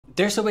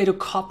There's a way to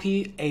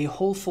copy a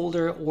whole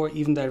folder or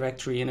even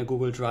directory in a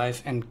Google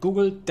Drive, and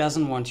Google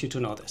doesn't want you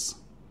to know this.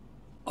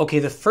 Okay,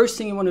 the first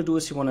thing you want to do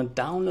is you want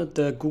to download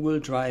the Google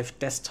Drive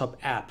desktop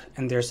app,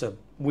 and there's a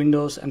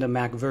Windows and a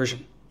Mac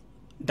version.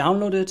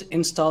 Download it,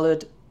 install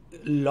it,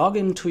 log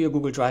into your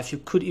Google Drive. You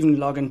could even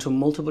log into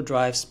multiple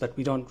drives, but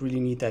we don't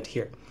really need that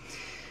here.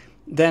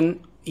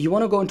 Then you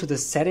want to go into the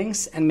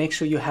settings and make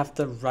sure you have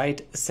the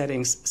right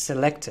settings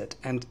selected.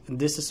 And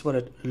this is what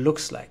it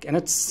looks like. And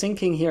it's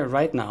syncing here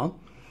right now,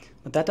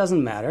 but that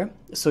doesn't matter.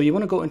 So you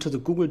want to go into the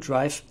Google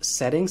Drive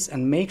settings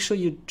and make sure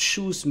you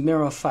choose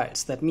mirror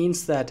files. That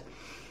means that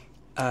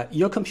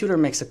your computer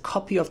makes a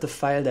copy of the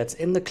file that's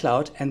in the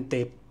cloud and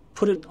they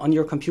put it on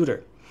your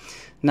computer.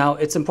 Now,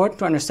 it's important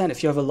to understand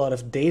if you have a lot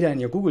of data in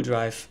your Google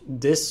Drive,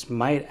 this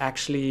might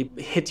actually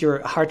hit your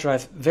hard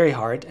drive very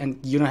hard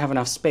and you don't have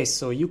enough space.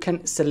 So you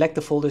can select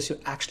the folders you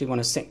actually want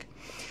to sync.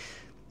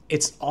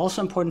 It's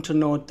also important to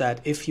note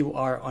that if you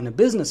are on a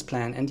business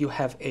plan and you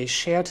have a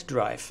shared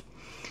drive,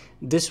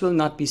 this will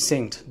not be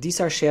synced.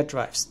 These are shared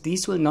drives.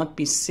 These will not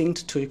be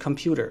synced to your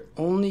computer.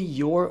 Only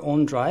your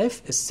own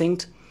drive is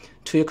synced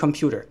to your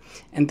computer.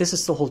 And this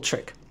is the whole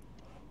trick.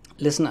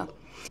 Listen up.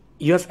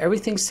 You have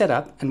everything set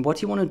up, and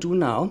what you want to do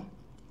now,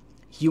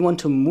 you want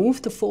to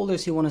move the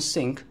folders you want to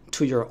sync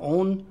to your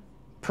own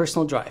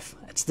personal drive.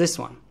 It's this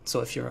one.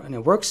 So if you're in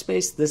a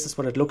workspace, this is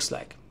what it looks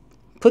like.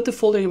 Put the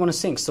folder you want to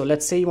sync. So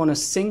let's say you want to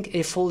sync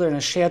a folder in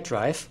a shared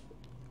drive.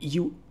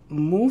 You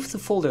move the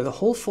folder, the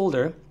whole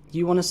folder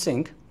you want to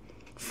sync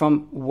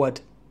from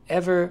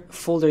whatever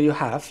folder you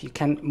have. You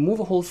can move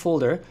a whole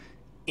folder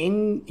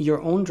in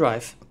your own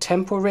drive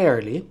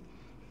temporarily,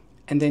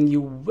 and then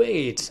you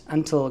wait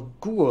until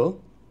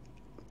Google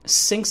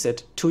syncs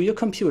it to your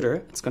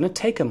computer. It's going to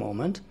take a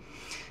moment,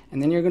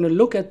 and then you're going to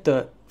look at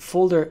the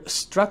folder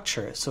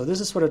structure. So this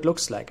is what it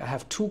looks like. I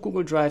have two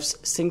Google Drives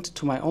synced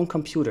to my own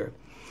computer,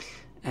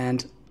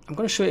 and I'm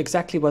going to show you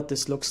exactly what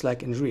this looks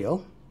like in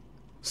real.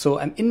 So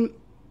I'm in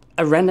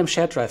a random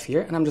shared drive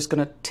here, and I'm just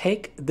going to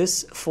take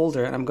this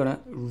folder and I'm going to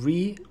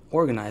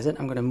reorganize it.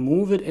 I'm going to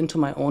move it into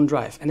my own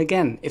drive. And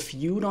again, if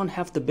you don't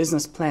have the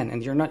business plan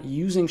and you're not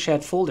using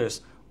shared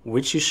folders,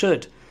 which you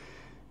should,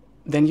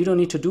 then you don't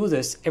need to do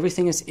this.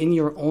 Everything is in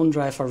your own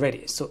drive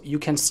already. So you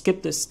can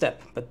skip this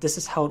step, but this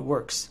is how it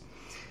works.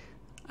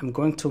 I'm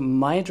going to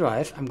my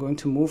drive. I'm going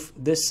to move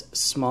this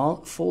small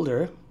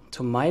folder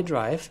to my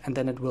drive, and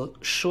then it will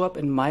show up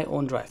in my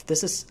own drive.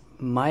 This is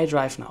my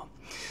drive now.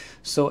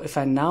 So if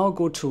I now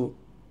go to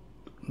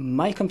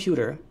my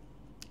computer,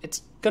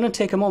 it's going to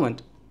take a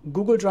moment.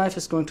 Google Drive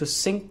is going to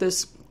sync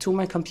this to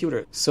my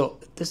computer. So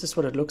this is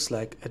what it looks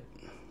like. It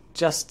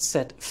just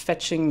said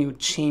fetching new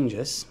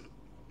changes,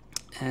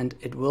 and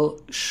it will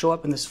show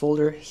up in this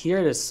folder. Here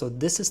it is. So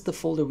this is the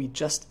folder we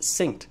just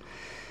synced.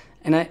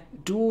 And I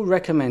do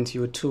recommend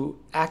you to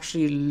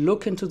actually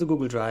look into the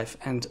Google Drive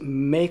and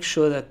make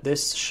sure that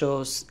this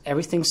shows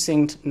everything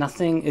synced.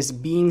 Nothing is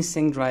being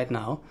synced right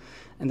now.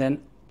 And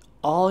then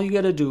all you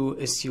gotta do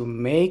is you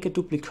make a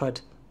duplicate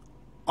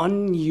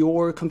on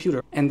your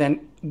computer, and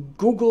then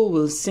Google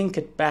will sync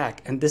it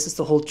back. And this is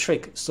the whole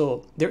trick.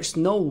 So there's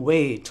no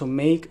way to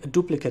make a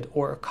duplicate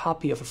or a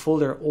copy of a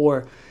folder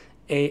or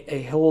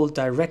a whole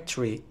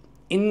directory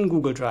in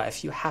Google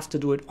Drive. You have to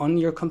do it on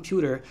your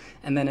computer,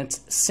 and then it's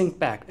synced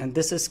back. And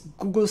this is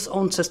Google's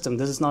own system.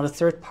 This is not a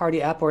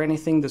third-party app or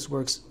anything. This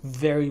works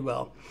very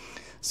well.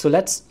 So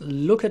let's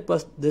look at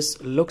what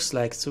this looks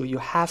like. So you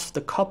have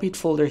the copied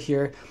folder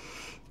here,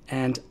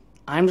 and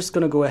I'm just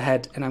going to go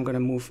ahead and I'm going to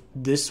move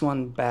this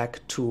one back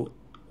to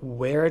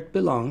where it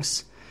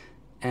belongs.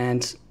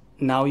 And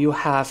now you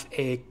have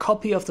a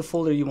copy of the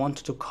folder you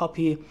wanted to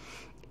copy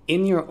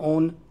in your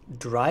own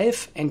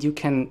drive, and you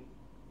can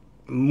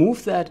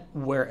move that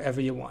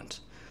wherever you want.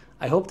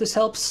 I hope this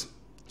helps.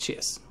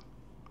 Cheers.